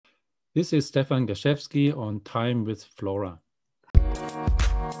This is Stefan Gaszewski on Time with Flora. Can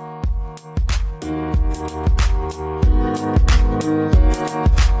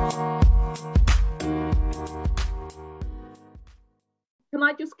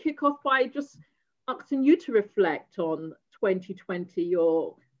I just kick off by just asking you to reflect on 2020,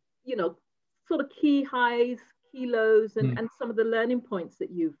 your, sort of key highs, key lows, and some of the learning points that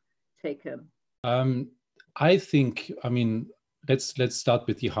you've taken? I think, let's start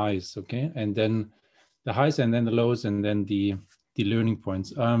with the highs, okay? And then the highs and then the lows and then the learning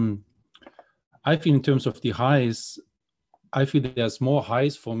points. I feel in terms of the highs, I feel there's more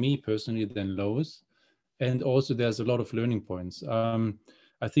highs for me personally than lows. And also there's a lot of learning points. I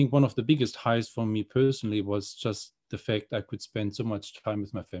think one of the biggest highs for me personally was just the fact I could spend so much time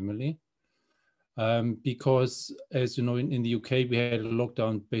with my family. Because as you know, in the UK, we had a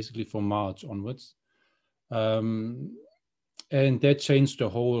lockdown basically from March onwards. And that changed my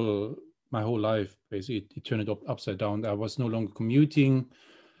whole life. Basically, it turned it upside down. I was no longer commuting.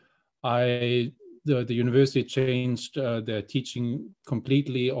 The university changed their teaching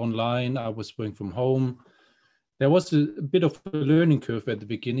completely online. I was working from home. There was a bit of a learning curve at the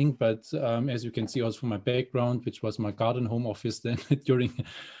beginning, but as you can see also from my background, which was my garden home office then during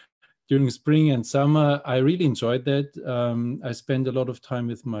spring and summer, I really enjoyed that. I spent a lot of time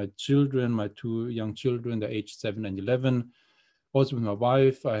with my children, my two young children, they're aged 7 and 11. Also with my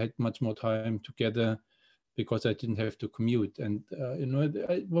wife, I had much more time together because I didn't have to commute. And,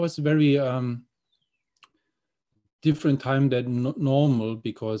 it was a very different time than normal,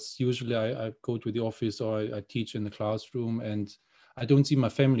 because usually I go to the office or I teach in the classroom and I don't see my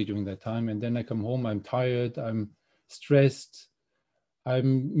family during that time. And then I come home, I'm tired, I'm stressed.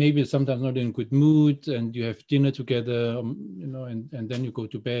 I'm maybe sometimes not in a good mood, and you have dinner together, and then you go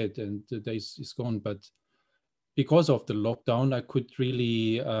to bed and the day is gone. But because of the lockdown, I could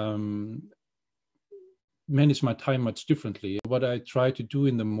really manage my time much differently. What I try to do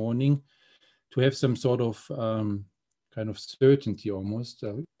in the morning to have some sort of kind of certainty almost,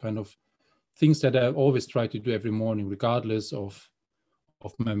 kind of things that I always try to do every morning, regardless of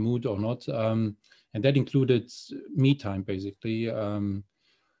my mood or not. And that included me time, basically.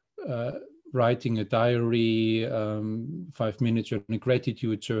 Writing a diary, 5 minutes in a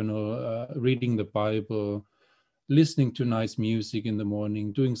gratitude journal, reading the Bible, listening to nice music in the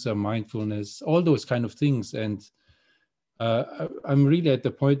morning, doing some mindfulness, all those kind of things. And I'm really at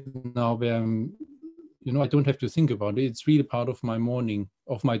the point now where I don't have to think about it. It's really part of my morning,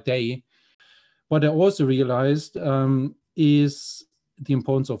 of my day. What I also realized is the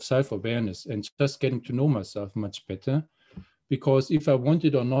importance of self-awareness and just getting to know myself much better. Because if I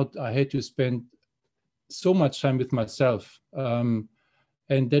wanted or not, I had to spend so much time with myself. And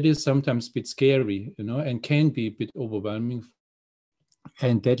that is sometimes a bit scary, and can be a bit overwhelming.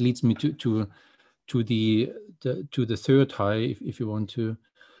 And that leads me to the third high, if you want to,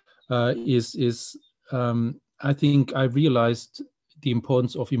 I think I realized the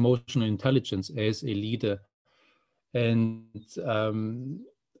importance of emotional intelligence as a leader. And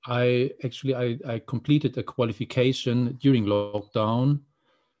I completed a qualification during lockdown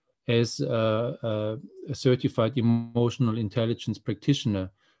as a certified emotional intelligence practitioner,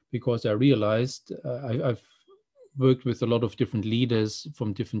 because I realized I've worked with a lot of different leaders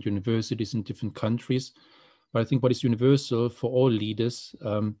from different universities in different countries. But I think what is universal for all leaders,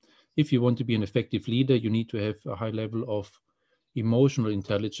 if you want to be an effective leader, you need to have a high level of emotional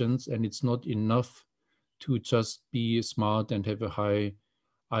intelligence. And it's not enough to just be smart and have a high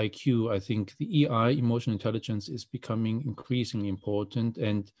IQ. I think the EI, emotional intelligence, is becoming increasingly important,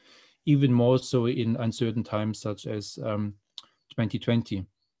 and even more so in uncertain times such as 2020.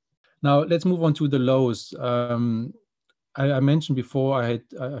 Now let's move on to the lows. I mentioned before I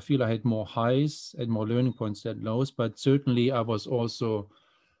feel I had more highs and more learning points than lows, but certainly I was also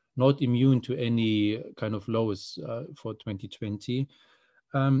not immune to any kind of lows for 2020.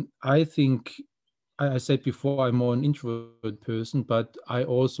 I think I said before, I'm more an introvert person, but I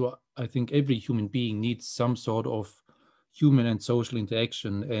think every human being needs some sort of human and social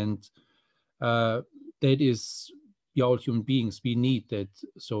interaction. And that is, we are all human beings. We need that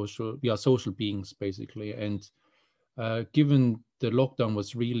we are social beings, basically. And given the lockdown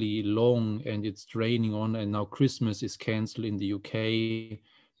was really long and it's draining on, and now Christmas is canceled in the UK,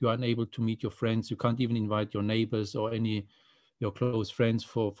 you are unable to meet your friends. You can't even invite your neighbors or your close friends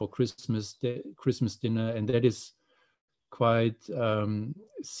for Christmas dinner, and that is quite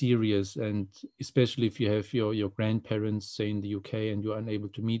serious. And especially if you have your grandparents, say in the UK, and you're unable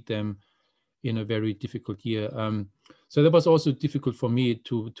to meet them in a very difficult year. So that was also difficult for me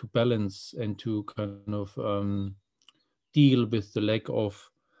to balance and to kind of deal with the lack of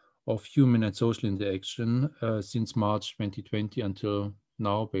of human and social interaction since March 2020 until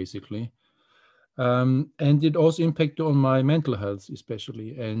now, basically. And it also impacted on my mental health,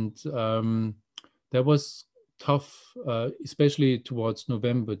 especially. And that was tough, especially towards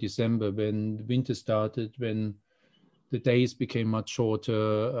November, December, when winter started, when the days became much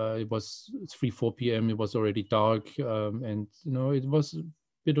shorter. It was 3-4 p.m. It was already dark, and it was a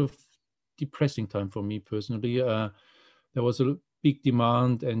bit of depressing time for me personally. There was a big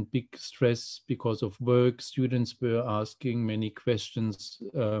demand and big stress because of work. Students were asking many questions,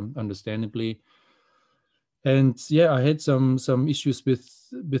 understandably. And yeah, I had some issues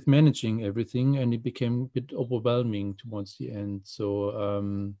with managing everything, and it became a bit overwhelming towards the end.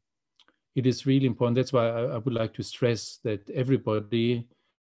 So it is really important. That's why I would like to stress that everybody,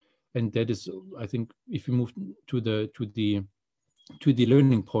 and that is, I think, if we move to the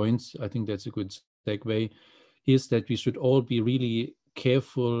learning points, I think that's a good segue, is that we should all be really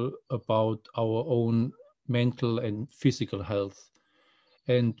careful about our own mental and physical health.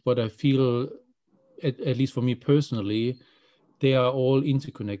 And what I feel, at least for me personally, they are all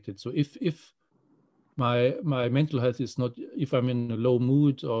interconnected. So if my mental health is not, if I'm in a low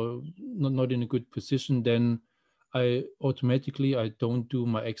mood or not in a good position, then I don't do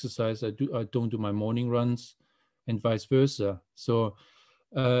my exercise. I don't do my morning runs, and vice versa. So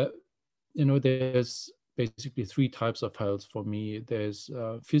there's basically three types of health for me. There's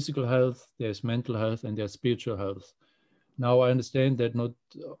physical health, there's mental health, and there's spiritual health. Now I understand that not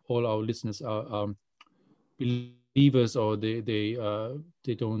all our listeners are believers, or they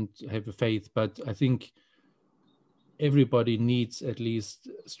don't have a faith, but I think everybody needs at least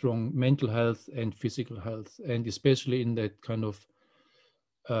strong mental health and physical health, and especially in that kind of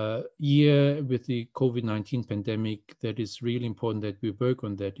year with the COVID-19 pandemic, that is really important that we work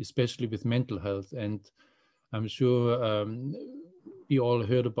on that, especially with mental health. And I'm sure we all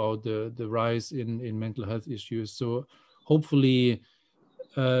heard about the rise in mental health issues. So hopefully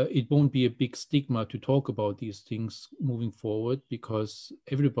it won't be a big stigma to talk about these things moving forward, because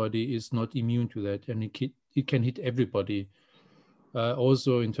everybody is not immune to that, and it can hit everybody.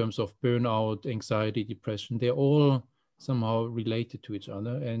 Also in terms of burnout, anxiety, depression, they're all somehow related to each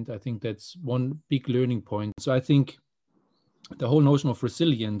other. And I think that's one big learning point. So I think the whole notion of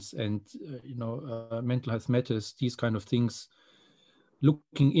resilience and mental health matters, these kind of things,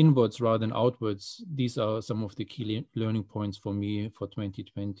 looking inwards rather than outwards, these are some of the key learning points for me for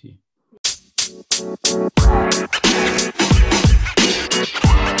 2020.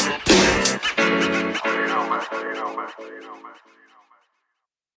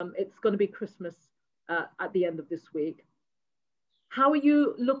 It's going to be Christmas at the end of this week. How are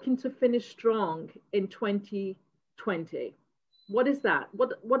you looking to finish strong in 2020? What is that?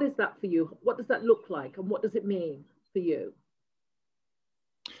 What is that for you? What does that look like, and what does it mean for you?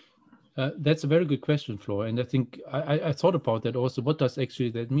 That's a very good question, Flo. And I think I thought about that also. What does actually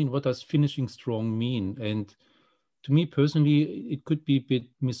that mean? What does finishing strong mean? And to me personally, it could be a bit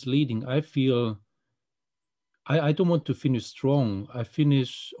misleading. I feel I don't want to finish strong. I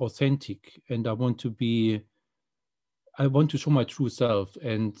finish authentic, and I want to show my true self.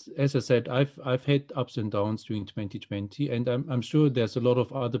 And as I said, I've had ups and downs during 2020, and I'm sure there's a lot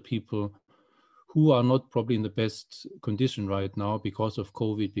of other people who are not probably in the best condition right now because of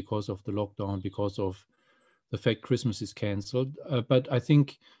COVID, because of the lockdown, because of the fact Christmas is canceled. But I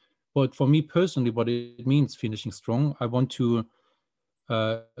think for me personally, what it means finishing strong, I want to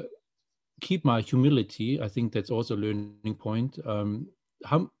keep my humility. I think that's also a learning point.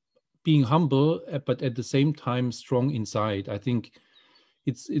 Being humble, but at the same time strong inside. I think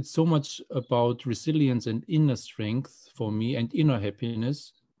it's so much about resilience and inner strength for me, and inner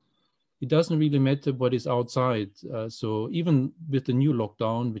happiness. It doesn't really matter what is outside. So even with the new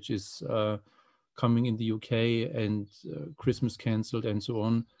lockdown, which is coming in the UK, and Christmas cancelled and so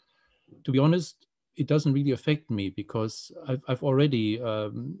on, to be honest, it doesn't really affect me, because I've already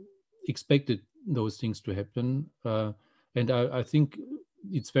expected those things to happen. And I think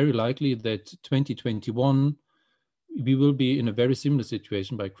it's very likely that 2021, we will be in a very similar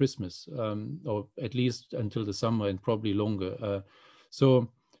situation by Christmas, or at least until the summer, and probably longer.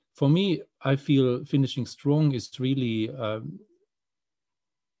 So for me, I feel finishing strong is really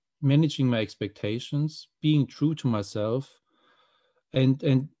managing my expectations, being true to myself,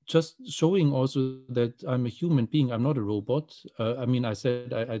 and just showing also that I'm a human being. I'm not a robot. I mean, I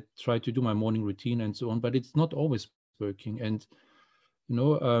said I try to do my morning routine and so on, but it's not always working. And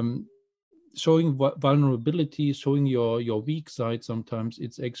showing vulnerability, showing your weak side, sometimes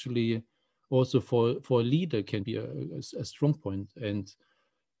it's actually also for a leader can be a strong point. And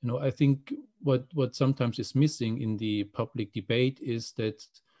I think what sometimes is missing in the public debate is that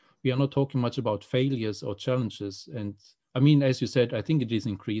we are not talking much about failures or challenges. And I mean, as you said, I think it is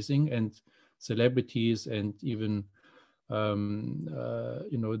increasing, and celebrities and even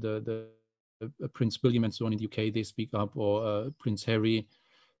you know, the Prince William and so on in the UK, they speak up, or Prince Harry.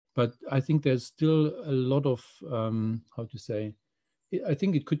 But I think there's still a lot of how to say, I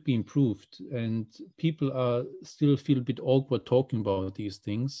think it could be improved, and people are still feel a bit awkward talking about these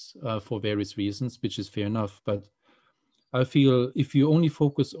things for various reasons, which is fair enough. But I feel if you only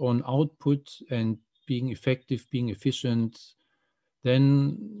focus on output and being effective, being efficient,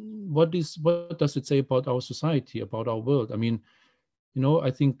 then what does it say about our society, about our world? I mean, you know,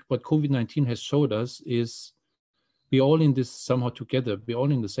 I think what COVID-19 has showed us is we're all in this somehow together. We're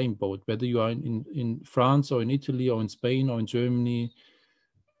all in the same boat, whether you are in France or in Italy or in Spain or in Germany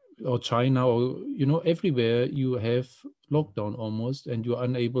or China, or, you know, everywhere you have lockdown almost, and you're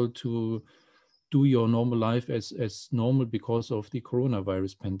unable to do your normal life as normal because of the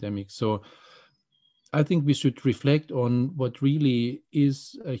coronavirus pandemic. So I think we should reflect on what really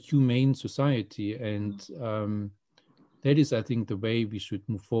is a humane society, and that is, I think, the way we should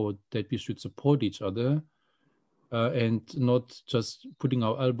move forward, that we should support each other and not just putting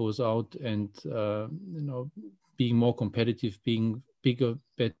our elbows out and, you know, being more competitive, being bigger,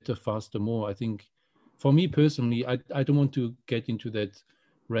 better, faster, more. I think for me personally, I don't want to get into that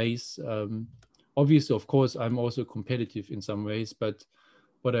race. Obviously, of course, I'm also competitive in some ways, but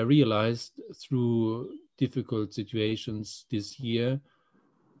what I realized through difficult situations this year,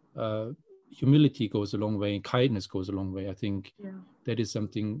 humility goes a long way, and kindness goes a long way. I think that is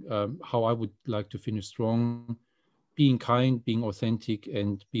something how I would like to finish strong, being kind, being authentic,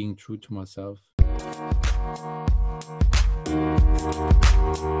 and being true to myself.